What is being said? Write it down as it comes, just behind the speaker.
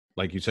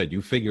like you said,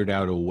 you figured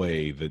out a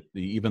way that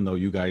even though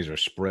you guys are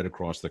spread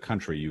across the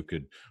country, you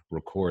could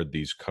record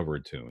these cover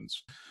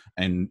tunes.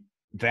 And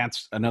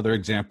that's another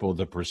example of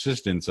the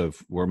persistence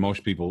of where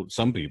most people,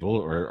 some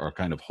people are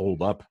kind of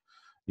holed up,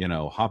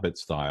 Hobbit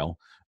style.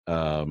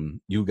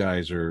 You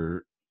guys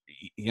are,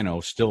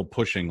 still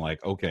pushing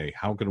like, okay,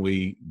 how can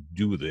we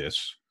do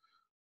this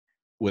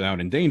without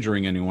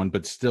endangering anyone,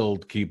 but still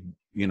keep,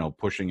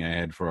 pushing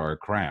ahead for our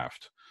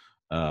craft.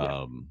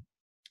 Yeah.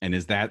 And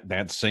is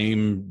that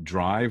same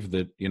drive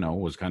that,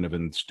 was kind of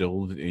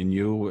instilled in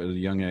you at a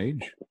young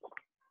age?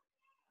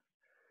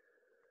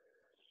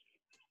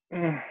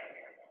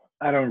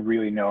 I don't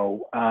really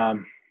know.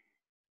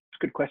 It's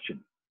a good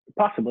question.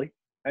 Possibly.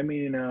 I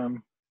mean,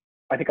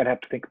 I think I'd have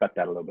to think about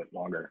that a little bit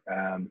longer.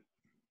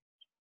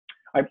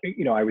 I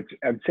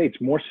would say it's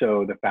more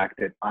so the fact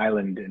that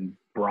Island and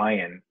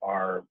Brian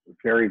are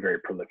very, very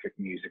prolific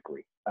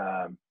musically.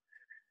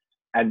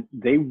 And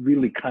they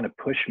really kind of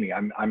push me.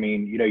 I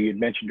mean, you had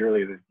mentioned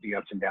earlier the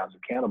ups and downs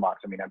of Candlebox.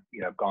 I mean,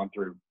 I've gone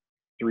through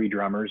 3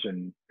 drummers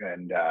and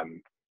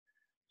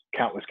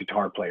countless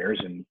guitar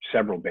players and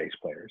several bass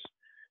players.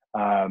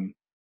 I'm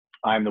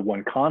the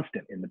one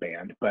constant in the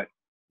band, but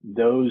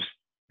those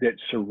that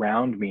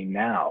surround me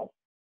now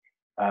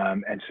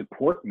and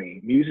support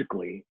me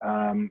musically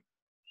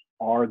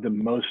are the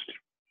most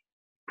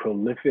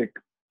prolific,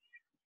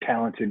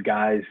 talented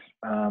guys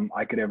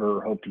I could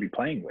ever hope to be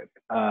playing with.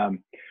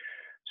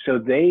 So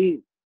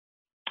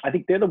I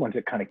think they're the ones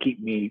that kind of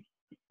keep me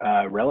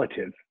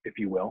relative, if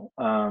you will,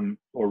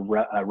 or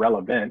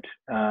relevant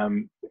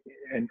and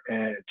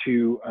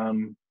to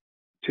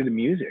the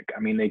music. I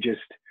mean,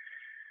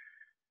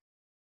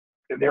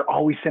 they're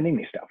always sending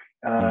me stuff.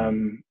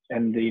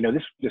 And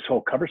this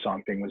whole cover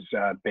song thing was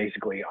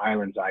basically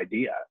Island's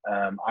idea.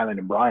 Island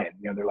and Brian,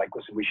 they're like,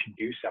 listen, we should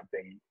do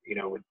something,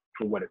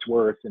 for what it's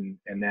worth. And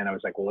then I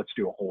was like, well, let's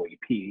do a whole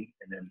EP.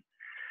 And then,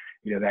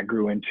 that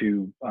grew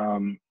into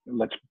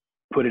let's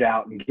put it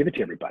out and give it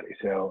to everybody.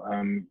 So,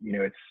 I'm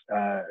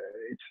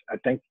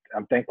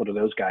thankful to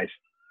those guys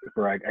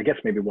for, I guess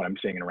maybe what I'm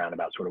saying in a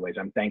roundabout sort of ways.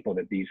 I'm thankful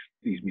that these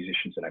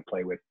musicians that I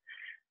play with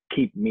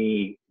keep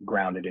me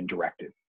grounded and directed.